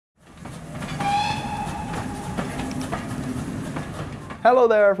Hello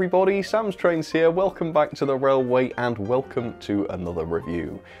there everybody, Sam'sTrains here, welcome back to the railway and welcome to another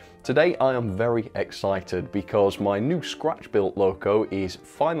review. Today I am very excited because my new scratch built loco is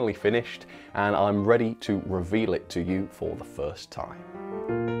finally finished and I'm ready to reveal it to you for the first time.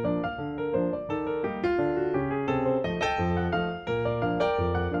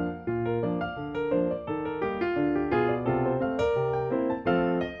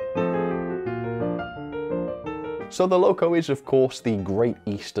 So the loco is of course the Great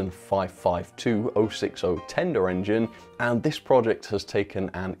Eastern 552 060 tender engine, and this project has taken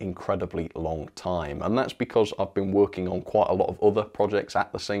an incredibly long time, and that's because I've been working on quite a lot of other projects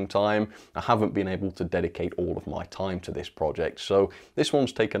at the same time. I haven't been able to dedicate all of my time to this project, so this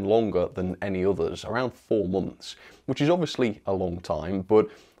one's taken longer than any others, around 4 months, which is obviously a long time, but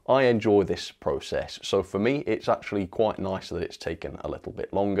I enjoy this process, so for me it's actually quite nice that it's taken a little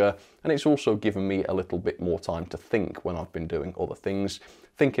bit longer, and it's also given me a little bit more time to think when I've been doing other things,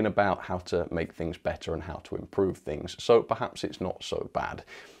 thinking about how to make things better and how to improve things, so perhaps it's not so bad.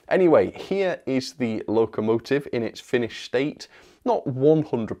 Anyway, here is the locomotive in its finished state. Not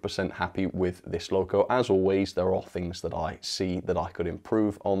 100% happy with this loco. As always, there are things that I see that I could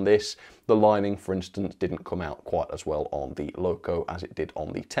improve on this. The lining, for instance, didn't come out quite as well on the loco as it did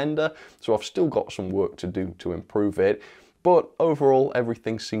on the tender, so I've still got some work to do to improve it. But overall,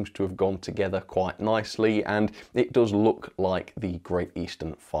 everything seems to have gone together quite nicely, and it does look like the Great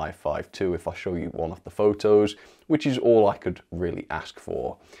Eastern 552 if I show you one of the photos, which is all I could really ask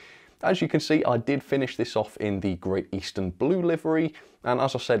for. As you can see, I did finish this off in the Great Eastern blue livery, and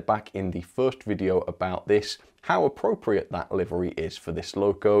as I said back in the first video about this, how appropriate that livery is for this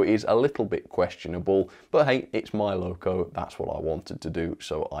loco is a little bit questionable, but hey, it's my loco, that's what I wanted to do,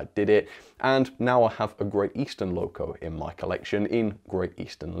 so I did it, and now I have a Great Eastern loco in my collection in Great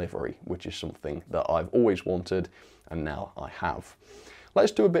Eastern livery, which is something that I've always wanted, and now I have.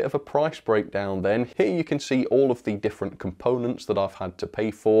 Let's do a bit of a price breakdown then. Here you can see all of the different components that I've had to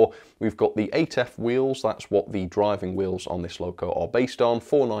pay for. We've got the 8F wheels, that's what the driving wheels on this loco are based on,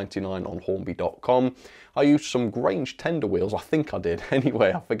 $4.99 on Hornby.com. I used some Grange tender wheels, I think I did,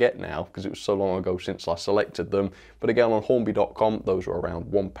 anyway I forget now because it was so long ago since I selected them, but again on Hornby.com those were around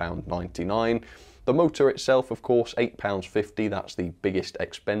 £1.99. The motor itself of course £8.50, that's the biggest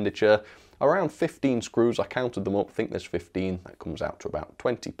expenditure. Around 15 screws, I counted them up, I think there's 15, that comes out to about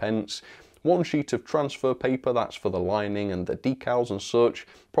 20 pence. One sheet of transfer paper, that's for the lining and the decals and such,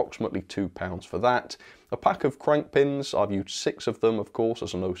 approximately £2 for that. A pack of crank pins, I've used 6 of them of course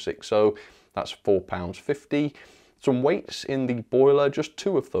as an 060, that's £4.50. Some weights in the boiler, just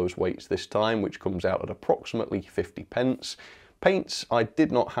 2 of those weights this time, which comes out at approximately 50 pence. Paints, I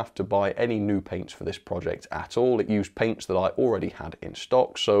did not have to buy any new paints for this project at all. It used paints that I already had in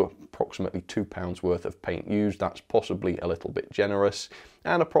stock, so approximately £2 worth of paint used. That's possibly a little bit generous.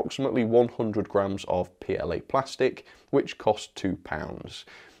 And approximately 100 grams of PLA plastic, which cost £2.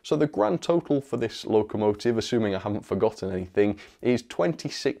 So the grand total for this locomotive, assuming I haven't forgotten anything, is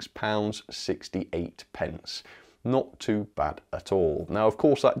 £26.68. Not too bad at all. Now of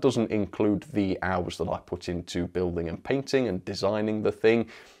course that doesn't include the hours that I put into building and painting and designing the thing,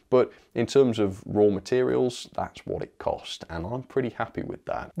 but in terms of raw materials, that's what it cost, and I'm pretty happy with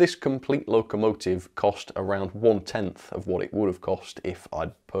that. This complete locomotive cost around 1/10 of what it would have cost if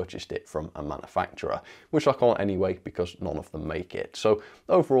I'd purchased it from a manufacturer, which I can't anyway because none of them make it. So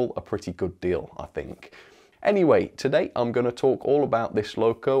overall a pretty good deal, I think. Anyway, today I'm going to talk all about this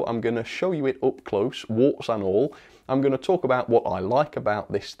loco. I'm going to show you it up close, warts and all. I'm going to talk about what I like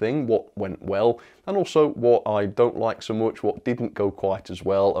about this thing, what went well, and also what I don't like so much, what didn't go quite as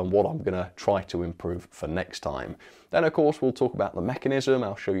well, and what I'm going to try to improve for next time. Then of course we'll talk about the mechanism,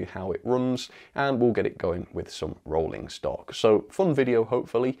 I'll show you how it runs, and we'll get it going with some rolling stock. So fun video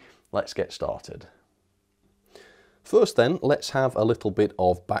hopefully, let's get started. First then, let's have a little bit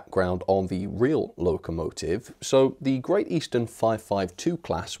of background on the real locomotive. So the Great Eastern 552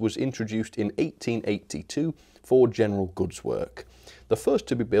 class was introduced in 1882 for general goods work. The first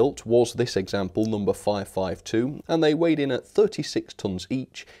to be built was this example, number 552, and they weighed in at 36 tons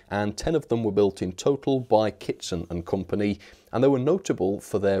each, and 10 of them were built in total by Kitson and Company, and they were notable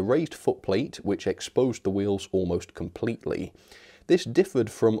for their raised footplate, which exposed the wheels almost completely. This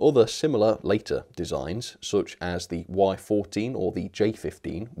differed from other similar later designs, such as the Y14 or the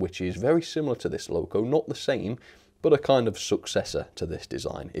J15, which is very similar to this loco, not the same, but a kind of successor to this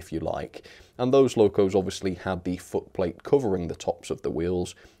design, if you like. And those locos obviously had the footplate covering the tops of the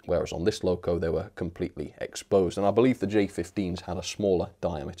wheels, whereas on this loco they were completely exposed. And I believe the J15s had a smaller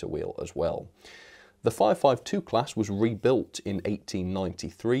diameter wheel as well. The 552 class was rebuilt in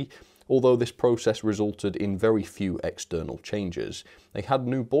 1893, although this process resulted in very few external changes. They had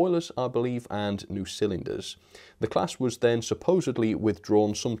new boilers, I believe, and new cylinders. The class was then supposedly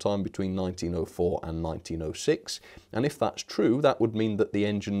withdrawn sometime between 1904 and 1906, and if that's true, that would mean that the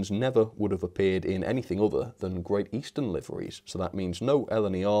engines never would have appeared in anything other than Great Eastern liveries. So that means no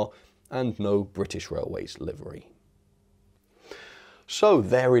LNER and no British Railways livery. So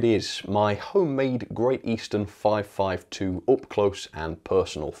there it is, my homemade Great Eastern 552 up close and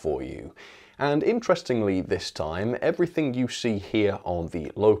personal for you. And interestingly this time, everything you see here on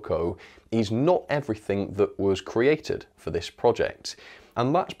the loco is not everything that was created for this project.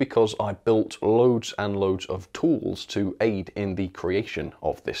 And that's because I built loads and loads of tools to aid in the creation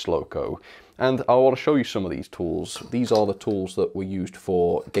of this loco. And I want to show you some of these tools. These are the tools that were used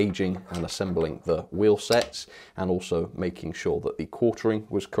for gauging and assembling the wheel sets, and also making sure that the quartering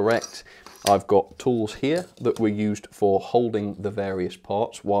was correct. I've got tools here that were used for holding the various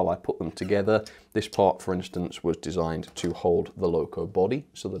parts while I put them together. This part, for instance, was designed to hold the loco body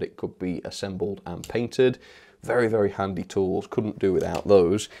so that it could be assembled and painted. Very, very handy tools, couldn't do without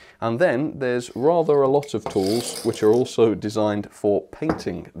those. And then there's rather a lot of tools which are also designed for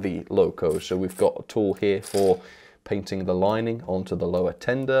painting the loco. So we've got a tool here for painting the lining onto the lower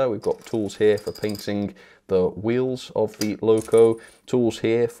tender. We've got tools here for painting the wheels of the loco. Tools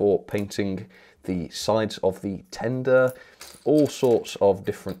here for painting the sides of the tender. All sorts of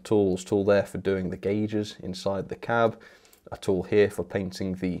different tools. Tool there for doing the gauges inside the cab. A tool here for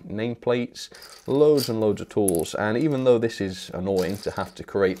painting the nameplates, loads and loads of tools. And even though this is annoying to have to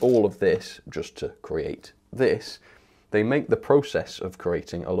create all of this just to create this, they make the process of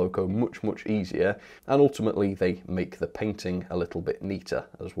creating a loco much, much easier, and ultimately they make the painting a little bit neater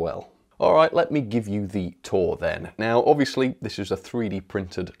as well. All right, let me give you the tour then. Now, obviously this is a 3D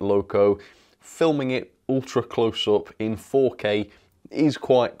printed loco. Filming it ultra close up in 4K is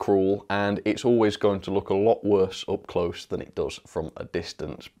quite cruel, and it's always going to look a lot worse up close than it does from a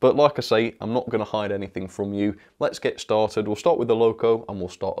distance. But like I say, I'm not going to hide anything from you. Let's get started. We'll start with the loco, and we'll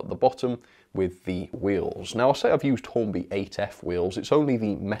start at the bottom with the wheels. Now, I say I've used Hornby 8F wheels. It's only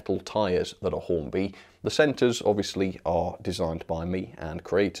the metal tyres that are Hornby. The centres obviously are designed by me and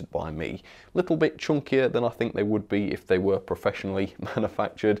created by me. A little bit chunkier than I think they would be if they were professionally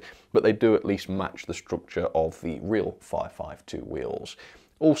manufactured, but they do at least match the structure of the real 552 wheels.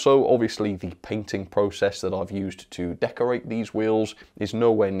 Also, obviously, the painting process that I've used to decorate these wheels is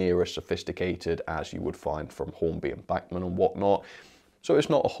nowhere near as sophisticated as you would find from Hornby and Bachmann and whatnot. So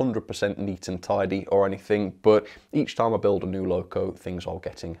it's not 100% neat and tidy or anything, but each time I build a new loco, things are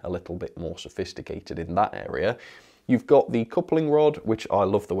getting a little bit more sophisticated in that area. You've got the coupling rod, which I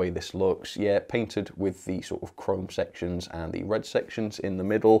love the way this looks. Yeah, painted with the sort of chrome sections and the red sections in the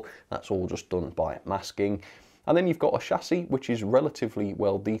middle. That's all just done by masking. And then you've got a chassis, which is relatively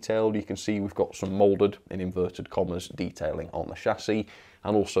well detailed. You can see we've got some moulded, in inverted commas, detailing on the chassis.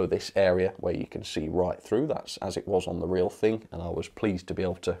 And also this area where you can see right through. That's as it was on the real thing, and I was pleased to be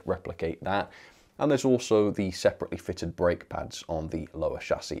able to replicate that. And there's also the separately fitted brake pads on the lower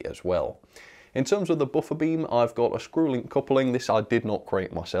chassis as well. In terms of the buffer beam, I've got a screw link coupling. This I did not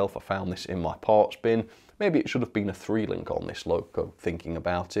create myself. I found this in my parts bin. Maybe it should have been a 3-link on this loco, thinking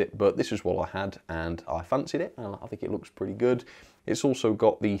about it, but this is what I had and I fancied it, and I think it looks pretty good. It's also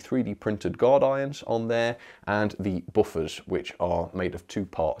got the 3D printed guard irons on there and the buffers, which are made of 2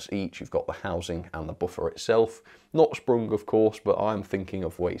 parts each. You've got the housing and the buffer itself. Not sprung, of course, but I'm thinking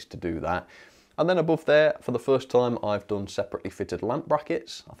of ways to do that. And then above there, for the first time, I've done separately fitted lamp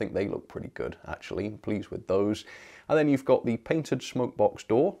brackets. I think they look pretty good, actually. I'm pleased with those. And then you've got the painted smoke box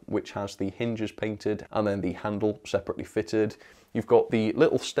door, which has the hinges painted, and then the handle separately fitted. You've got the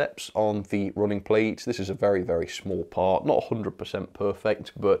little steps on the running plates. This is a very, very small part, not 100%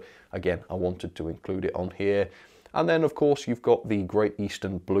 perfect, but again, I wanted to include it on here. And then, of course, you've got the Great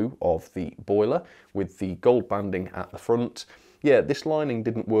Eastern blue of the boiler with the gold banding at the front. Yeah, this lining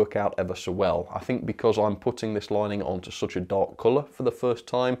didn't work out ever so well. I think because I'm putting this lining onto such a dark colour for the first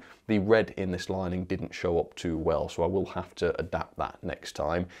time, the red in this lining didn't show up too well, so I will have to adapt that next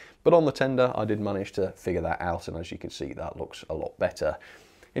time. But on the tender, I did manage to figure that out, and as you can see, that looks a lot better.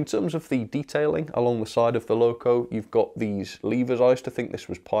 In terms of the detailing along the side of the loco, you've got these levers. I used to think this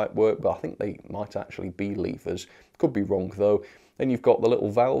was pipe work, but I think they might actually be levers. Could be wrong though. Then you've got the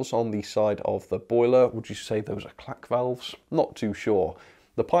little valves on the side of the boiler. Would you say those are clack valves? Not too sure.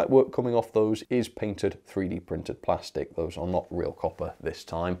 The pipework coming off those is painted 3D printed plastic. Those are not real copper this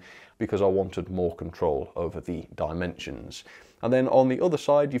time because I wanted more control over the dimensions. And then on the other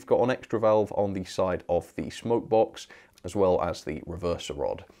side, you've got an extra valve on the side of the smoke box as well as the reverser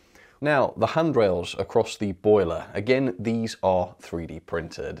rod. Now, the handrails across the boiler, again, these are 3D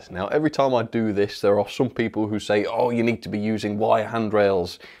printed. Now, every time I do this, there are some people who say, oh, you need to be using wire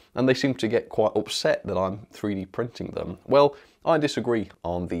handrails, and they seem to get quite upset that I'm 3D printing them. Well, I disagree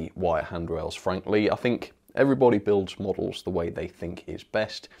on the wire handrails, frankly. I think everybody builds models the way they think is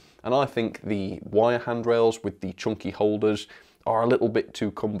best, and I think the wire handrails with the chunky holders are a little bit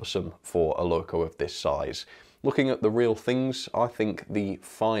too cumbersome for a loco of this size. Looking at the real things, I think the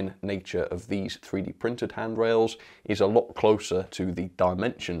fine nature of these 3D printed handrails is a lot closer to the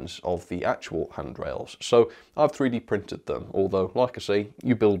dimensions of the actual handrails. So I've 3D printed them, although, like I say,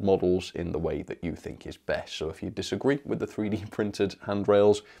 you build models in the way that you think is best. So if you disagree with the 3D printed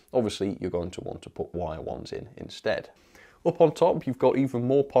handrails, obviously you're going to want to put wire ones in instead. Up on top, you've got even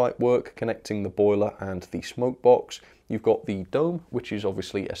more pipe work connecting the boiler and the smoke box. You've got the dome, which is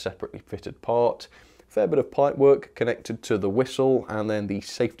obviously a separately fitted part. Fair bit of pipe work connected to the whistle, and then the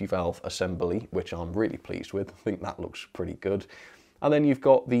safety valve assembly, which I'm really pleased with. I think that looks pretty good. And then you've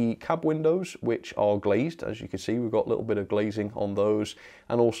got the cab windows, which are glazed. As you can see, we've got a little bit of glazing on those.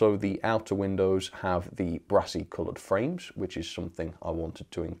 And also the outer windows have the brassy coloured frames, which is something I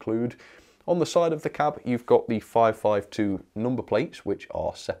wanted to include. On the side of the cab, you've got the 552 number plates, which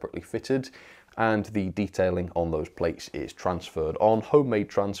are separately fitted, and the detailing on those plates is transferred on, homemade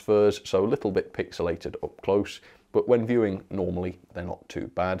transfers, so a little bit pixelated up close, but when viewing normally, they're not too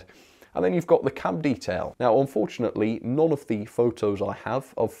bad. And then you've got the cab detail. Now, unfortunately, none of the photos I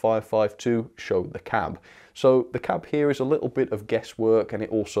have of 552 show the cab. So the cab here is a little bit of guesswork, and it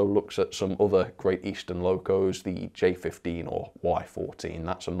also looks at some other Great Eastern locos, the J15 or Y14,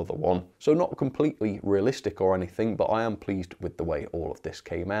 that's another one. So not completely realistic or anything, but I am pleased with the way all of this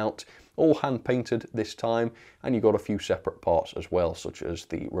came out. All hand painted this time, and you got a few separate parts as well, such as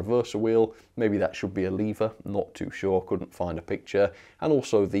the reverser wheel, maybe that should be a lever, not too sure, couldn't find a picture, and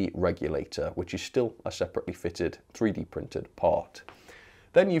also the regulator, which is still a separately fitted 3D printed part.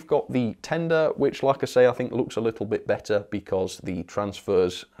 Then you've got the tender, which, like I say, I think looks a little bit better because the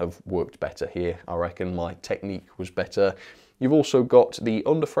transfers have worked better here. I reckon my technique was better. You've also got the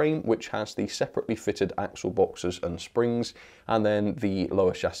underframe, which has the separately fitted axle boxes and springs, and then the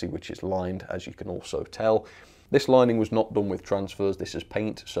lower chassis, which is lined, as you can also tell. This lining was not done with transfers, this is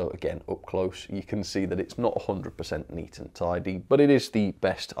paint, so again, up close, you can see that it's not 100% neat and tidy, but it is the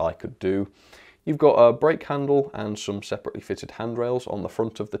best I could do. You've got a brake handle and some separately fitted handrails on the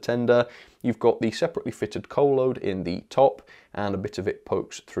front of the tender. You've got the separately fitted coal load in the top, and a bit of it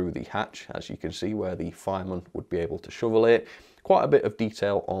pokes through the hatch, as you can see, where the fireman would be able to shovel it. Quite a bit of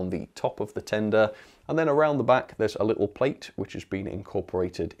detail on the top of the tender. And then around the back, there's a little plate which has been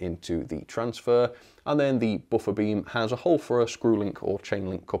incorporated into the transfer. And then the buffer beam has a hole for a screw link or chain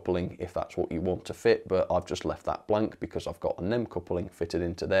link coupling if that's what you want to fit, but I've just left that blank because I've got a NEM coupling fitted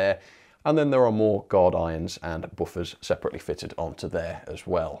into there. And then there are more guard irons and buffers separately fitted onto there as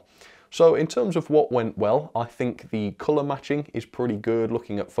well. So in terms of what went well, I think the colour matching is pretty good.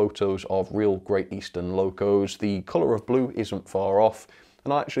 Looking at photos of real Great Eastern locos, the colour of blue isn't far off,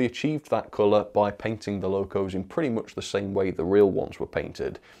 and I actually achieved that colour by painting the locos in pretty much the same way the real ones were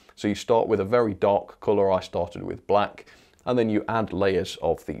painted. So you start with a very dark colour, I started with black, and then you add layers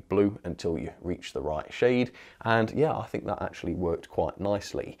of the blue until you reach the right shade, and yeah, I think that actually worked quite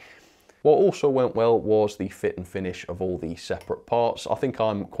nicely. What also went well was the fit and finish of all the separate parts. I think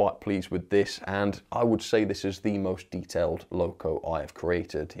I'm quite pleased with this, and I would say this is the most detailed loco I have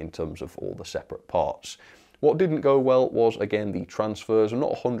created in terms of all the separate parts. What didn't go well was, again, the transfers. I'm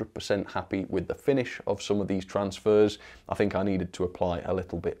not 100% happy with the finish of some of these transfers. I think I needed to apply a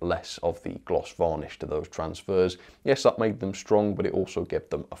little bit less of the gloss varnish to those transfers. Yes, that made them strong, but it also gave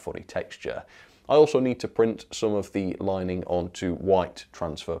them a funny texture. I also need to print some of the lining onto white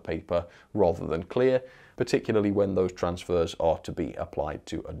transfer paper rather than clear, particularly when those transfers are to be applied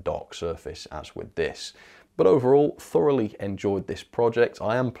to a dark surface, as with this. But overall, thoroughly enjoyed this project.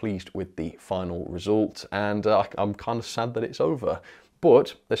 I am pleased with the final result, and I'm kind of sad that it's over.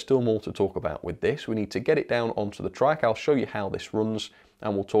 But there's still more to talk about with this. We need to get it down onto the track. I'll show you how this runs,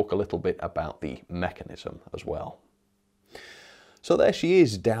 and we'll talk a little bit about the mechanism as well. So there she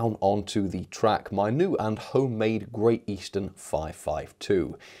is, down onto the track, my new and homemade Great Eastern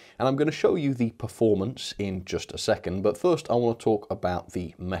 552. And I'm going to show you the performance in just a second, but first I want to talk about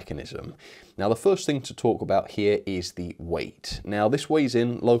the mechanism. Now the first thing to talk about here is the weight. Now this weighs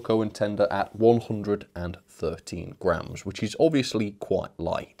in loco and tender at 113 grams, which is obviously quite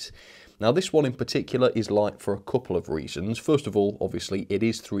light. Now this one in particular is light for a couple of reasons. First of all, obviously it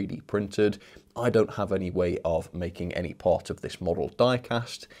is 3D printed. I don't have any way of making any part of this model die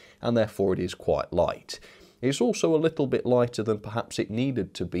cast, and therefore it is quite light. It's also a little bit lighter than perhaps it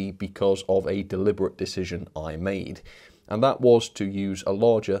needed to be because of a deliberate decision I made. And that was to use a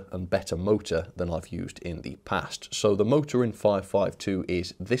larger and better motor than I've used in the past. So the motor in 552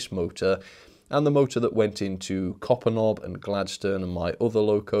 is this motor, and the motor that went into Copper Knob and Gladstone and my other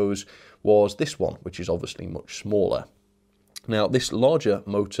locos was this one, which is obviously much smaller. Now, this larger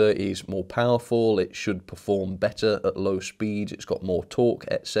motor is more powerful, it should perform better at low speeds, it's got more torque,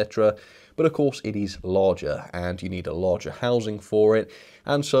 etc. But of course it is larger and you need a larger housing for it.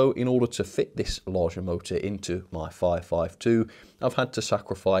 And so in order to fit this larger motor into my 552, I've had to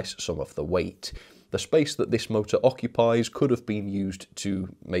sacrifice some of the weight. The space that this motor occupies could have been used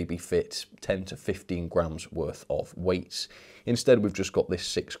to maybe fit 10 to 15 grams worth of weights. Instead, we've just got this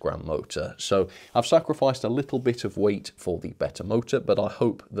 6-gram motor. So I've sacrificed a little bit of weight for the better motor, but I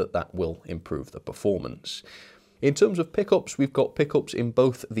hope that that will improve the performance. In terms of pickups, we've got pickups in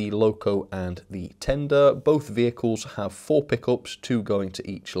both the Loco and the Tender. Both vehicles have 4 pickups, 2 going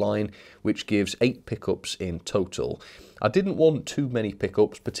to each line, which gives 8 pickups in total. I didn't want too many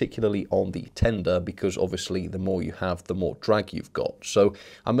pickups, particularly on the Tender, because obviously the more you have, the more drag you've got. So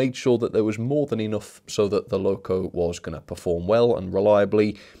I made sure that there was more than enough so that the Loco was going to perform well and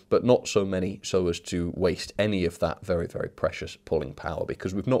reliably, but not so many so as to waste any of that very, very precious pulling power,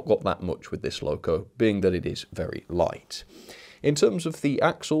 because we've not got that much with this Loco, being that it is very light. In terms of the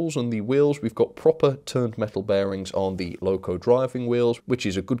axles and the wheels, we've got proper turned metal bearings on the Loco driving wheels, which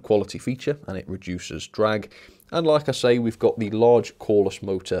is a good quality feature and it reduces drag. And like I say, we've got the large coreless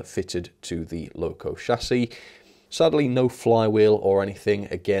motor fitted to the Loco chassis. Sadly, no flywheel or anything.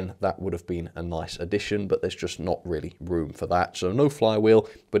 Again, that would have been a nice addition, but there's just not really room for that. So no flywheel,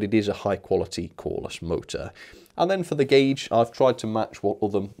 but it is a high quality coreless motor. And then for the gauge, I've tried to match what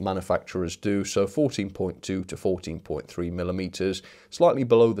other manufacturers do. So 14.2 to 14.3 millimeters, slightly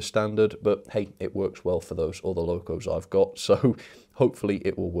below the standard, but hey, it works well for those other locos I've got. So hopefully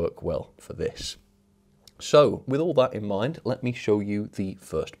it will work well for this. So with all that in mind, let me show you the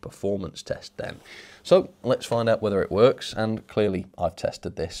first performance test then. So let's find out whether it works, and clearly I've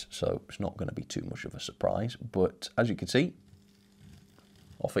tested this, so it's not going to be too much of a surprise, but as you can see,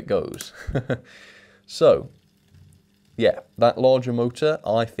 off it goes. So yeah, that larger motor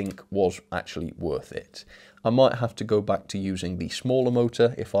I think was actually worth it. I might have to go back to using the smaller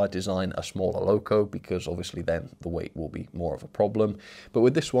motor if I design a smaller Loco, because obviously then the weight will be more of a problem. But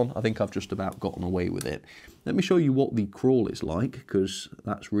with this one, I think I've just about gotten away with it. Let me show you what the crawl is like, because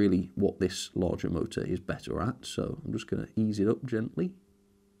that's really what this larger motor is better at. So I'm just going to ease it up gently.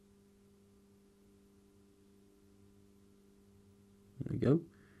 There we go.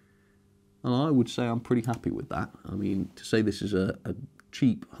 And I would say I'm pretty happy with that. I mean, to say this is a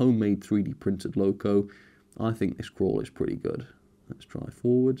cheap, homemade 3D printed Loco, I think this crawl is pretty good. Let's try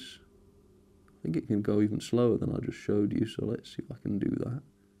forwards. I think it can go even slower than I just showed you, so let's see if I can do that.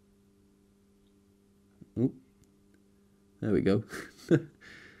 Oh, there we go.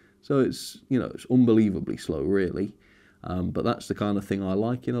 So it's, you know, it's unbelievably slow, really. But that's the kind of thing I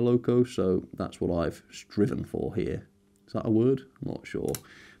like in a Loco, so that's what I've striven for here. Is that a word? I'm not sure.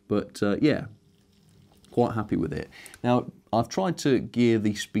 But yeah, quite happy with it. Now, I've tried to gear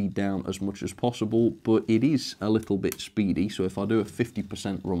the speed down as much as possible, but it is a little bit speedy. So if I do a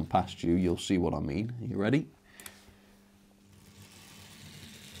 50% run past you, you'll see what I mean. Are you ready?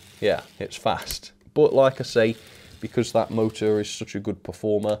 Yeah, it's fast. But like I say, because that motor is such a good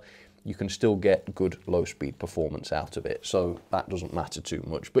performer, you can still get good low speed performance out of it. So that doesn't matter too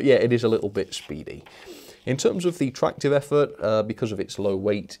much. But yeah, it is a little bit speedy. In terms of the tractive effort, because of its low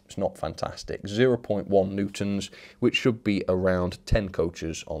weight, it's not fantastic. 0.1 newtons, which should be around 10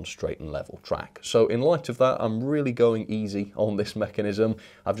 coaches on straight and level track. So in light of that, I'm really going easy on this mechanism.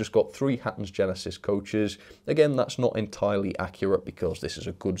 I've just got 3 Hatton's Genesis coaches. Again, that's not entirely accurate because this is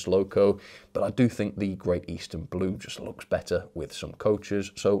a goods Loco, but I do think the Great Eastern Blue just looks better with some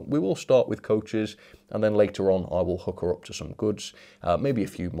coaches. So we will start with coaches, and then later on I will hook her up to some goods, maybe a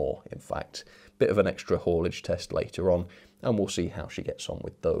few more in fact. Bit of an extra haulage test later on, and we'll see how she gets on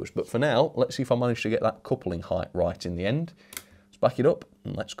with those. But for now, let's see if I manage to get that coupling height right in the end. Let's back it up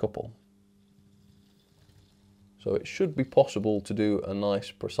and let's couple. So it should be possible to do a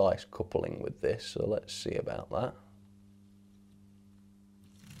nice precise coupling with this, so let's see about that.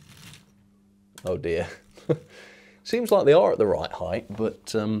 Oh dear. Seems like they are at the right height,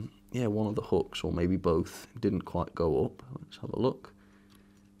 but yeah, one of the hooks, or maybe both, didn't quite go up. Let's have a look.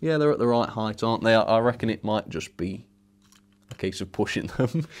 Yeah, they're at the right height, aren't they? I reckon it might just be a case of pushing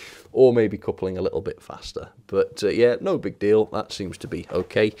them or maybe coupling a little bit faster. But yeah, no big deal. That seems to be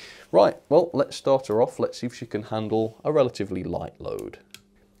okay. Right, well, let's start her off. Let's see if she can handle a relatively light load.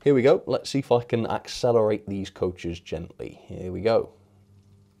 Here we go. Let's see if I can accelerate these coaches gently. Here we go.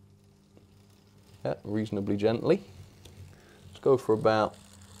 Yeah, reasonably gently. Let's go for about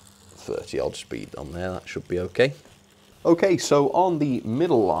 30 odd speed on there. That should be okay. Okay, so on the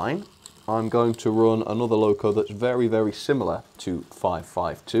middle line, I'm going to run another loco that's very, very similar to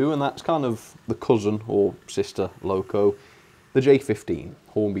 552, and that's kind of the cousin or sister loco, the J15,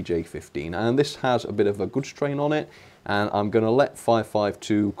 Hornby J15. And this has a bit of a goods train on it, and I'm going to let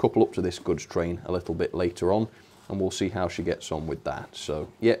 552 couple up to this goods train a little bit later on, and we'll see how she gets on with that. So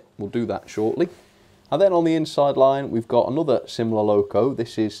yeah, we'll do that shortly. And then on the inside line, we've got another similar loco.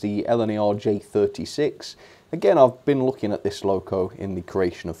 This is the LNER J36. Again, I've been looking at this loco in the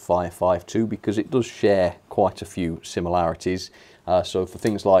creation of 552 because it does share quite a few similarities. So for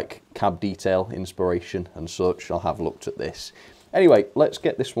things like cab detail, inspiration and such, I'll have looked at this. Anyway, let's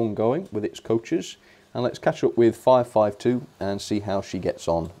get this one going with its coaches, and let's catch up with 552 and see how she gets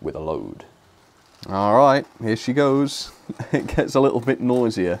on with a load. All right, here she goes. It gets a little bit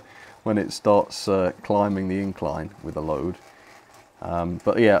noisier when it starts climbing the incline with a load.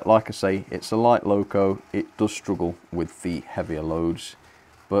 But yeah, like I say, it's a light loco. It does struggle with the heavier loads,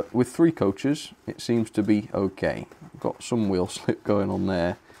 but with 3 coaches, it seems to be okay. Got some wheel slip going on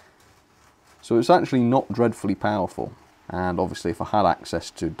there. So it's actually not dreadfully powerful. And obviously if I had access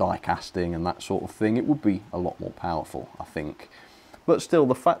to die casting and that sort of thing, it would be a lot more powerful, I think. But still,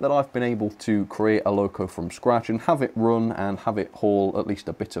 the fact that I've been able to create a loco from scratch and have it run and have it haul at least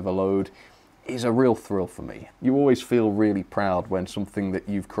a bit of a load is a real thrill for me. You always feel really proud when something that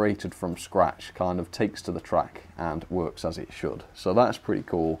you've created from scratch kind of takes to the track and works as it should. So that's pretty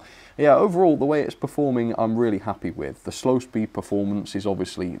cool. Yeah, overall, the way it's performing, I'm really happy with. The slow speed performance is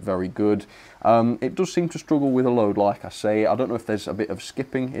obviously very good. It does seem to struggle with a load, like I say. I don't know if there's a bit of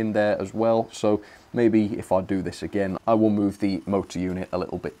skipping in there as well. So maybe if I do this again, I will move the motor unit a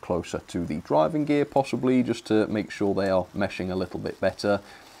little bit closer to the driving gear, possibly, just to make sure they are meshing a little bit better.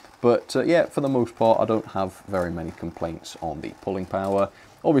 But yeah, for the most part, I don't have very many complaints on the pulling power.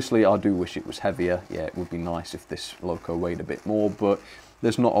 Obviously, I do wish it was heavier. Yeah, it would be nice if this loco weighed a bit more, but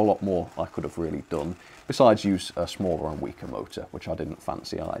there's not a lot more I could have really done, besides use a smaller and weaker motor, which I didn't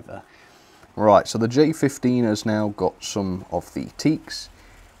fancy either. Right, so the J15 has now got some of the teaks,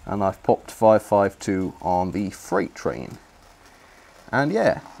 and I've popped 552 on the freight train. And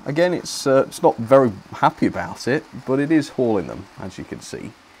yeah, again, it's not very happy about it, but it is hauling them, as you can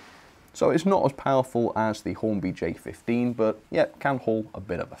see. So it's not as powerful as the Hornby J15, but yeah, can haul a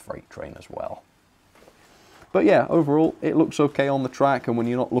bit of a freight train as well. But yeah, overall, it looks okay on the track, and when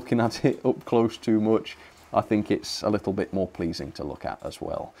you're not looking at it up close too much, I think it's a little bit more pleasing to look at as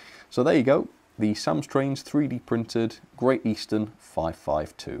well. So there you go, the Sam'sTrains 3D printed Great Eastern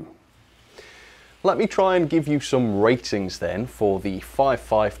 552. Let me try and give you some ratings then for the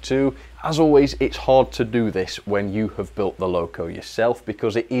 552. As always, it's hard to do this when you have built the loco yourself,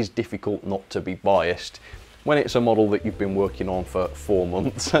 because it is difficult not to be biased when it's a model that you've been working on for 4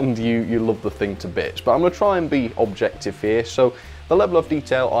 months and you love the thing to bits. But I'm going to try and be objective here. So the level of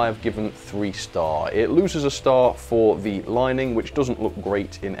detail I have given 3 star. It loses a star for the lining, which doesn't look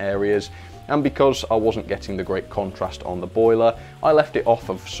great in areas. And because I wasn't getting the great contrast on the boiler, I left it off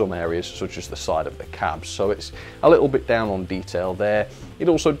of some areas, such as the side of the cab, so it's a little bit down on detail there. It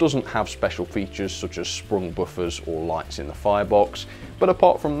also doesn't have special features such as sprung buffers or lights in the firebox, but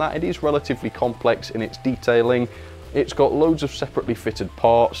apart from that, it is relatively complex in its detailing. It's got loads of separately fitted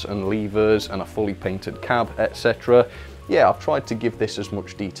parts and levers and a fully painted cab, etc. Yeah, I've tried to give this as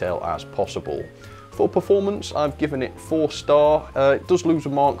much detail as possible. For performance, I've given it 4 star. It does lose a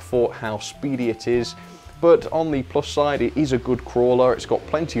mark for how speedy it is, but on the plus side, it is a good crawler. It's got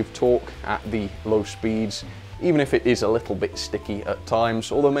plenty of torque at the low speeds, even if it is a little bit sticky at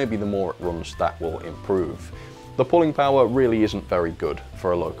times, although maybe the more it runs, that will improve. The pulling power really isn't very good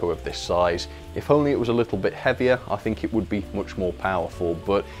for a loco of this size. If only it was a little bit heavier, I think it would be much more powerful,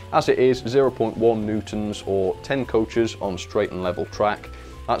 but as it is, 0.1 newtons or 10 coaches on straight and level track,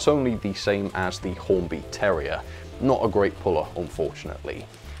 that's only the same as the Hornby Terrier. Not a great puller, unfortunately.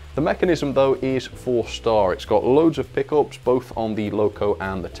 The mechanism though is 4 star. It's got loads of pickups both on the loco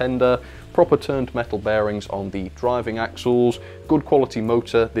and the tender, proper turned metal bearings on the driving axles, good quality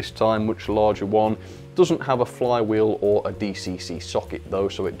motor this time, much larger one. Doesn't have a flywheel or a DCC socket though,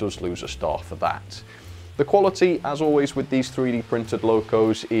 so it does lose a star for that. The quality, as always with these 3D printed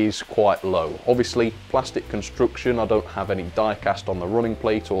locos, is quite low. Obviously, plastic construction, I don't have any die cast on the running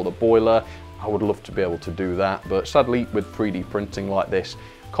plate or the boiler. I would love to be able to do that, but sadly with 3D printing like this,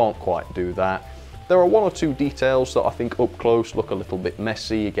 can't quite do that. There are one or two details that I think up close look a little bit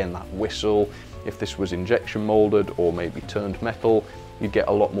messy. Again, that whistle, if this was injection molded or maybe turned metal, you'd get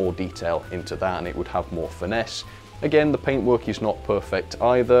a lot more detail into that and it would have more finesse. Again, the paintwork is not perfect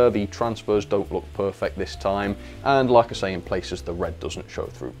either, the transfers don't look perfect this time, and like I say, in places the red doesn't show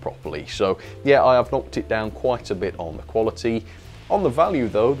through properly. So yeah, I have knocked it down quite a bit on the quality. On the value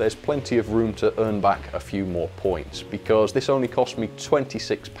though, there's plenty of room to earn back a few more points, because this only cost me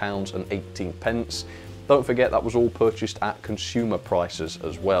 £26.18. Don't forget that was all purchased at consumer prices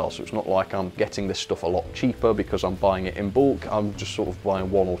as well, so it's not like I'm getting this stuff a lot cheaper because I'm buying it in bulk. I'm just sort of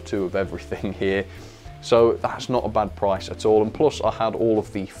buying one or two of everything here. So that's not a bad price at all, and plus I had all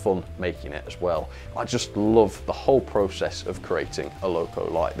of the fun making it as well. I just love the whole process of creating a loco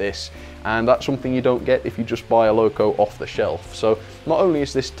like this, and that's something you don't get if you just buy a loco off the shelf. So not only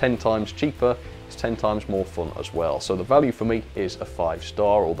is this 10 times cheaper, it's 10 times more fun as well. So the value for me is a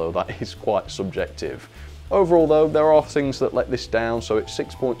 5-star, although that is quite subjective. Overall though, there are things that let this down, so it's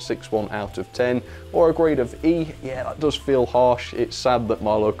 6.61 out of 10, or a grade of E. Yeah, that does feel harsh. It's sad that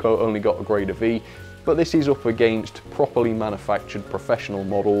my loco only got a grade of E, but this is up against properly manufactured professional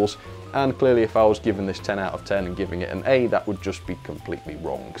models, and clearly if I was giving this 10 out of 10 and giving it an A, that would just be completely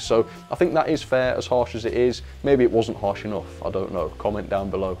wrong. So I think that is fair, as harsh as it is. Maybe it wasn't harsh enough, I don't know. Comment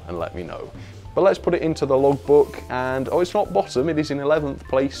down below and let me know. But let's put it into the logbook, and oh, it's not bottom, it is in 11th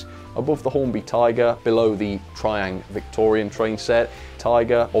place, above the Hornby Tiger, below the Triang Victorian train set.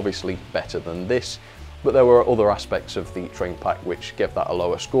 Tiger, obviously better than this, but there were other aspects of the train pack which gave that a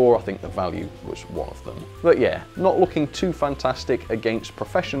lower score. I think the value was one of them. But yeah, not looking too fantastic against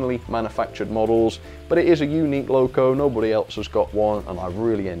professionally manufactured models, but it is a unique loco, nobody else has got one, and I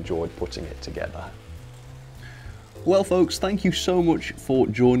really enjoyed putting it together. Well folks, thank you so much for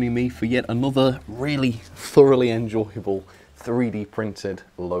joining me for yet another really thoroughly enjoyable 3D printed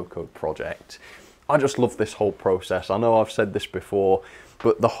loco project. I just love this whole process. I know I've said this before,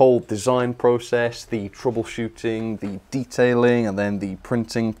 but the whole design process, the troubleshooting, the detailing, and then the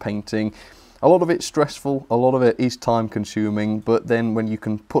printing, painting, a lot of it's stressful, a lot of it is time consuming, but then when you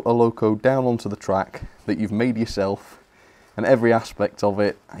can put a loco down onto the track that you've made yourself, and every aspect of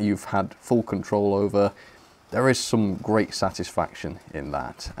it you've had full control over, there is some great satisfaction in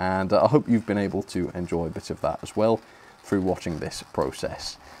that, and I hope you've been able to enjoy a bit of that as well through watching this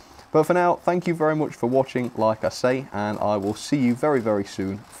process. But for now, thank you very much for watching, like I say, and I will see you very, very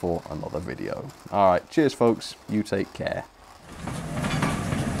soon for another video. Alright, cheers folks, you take care.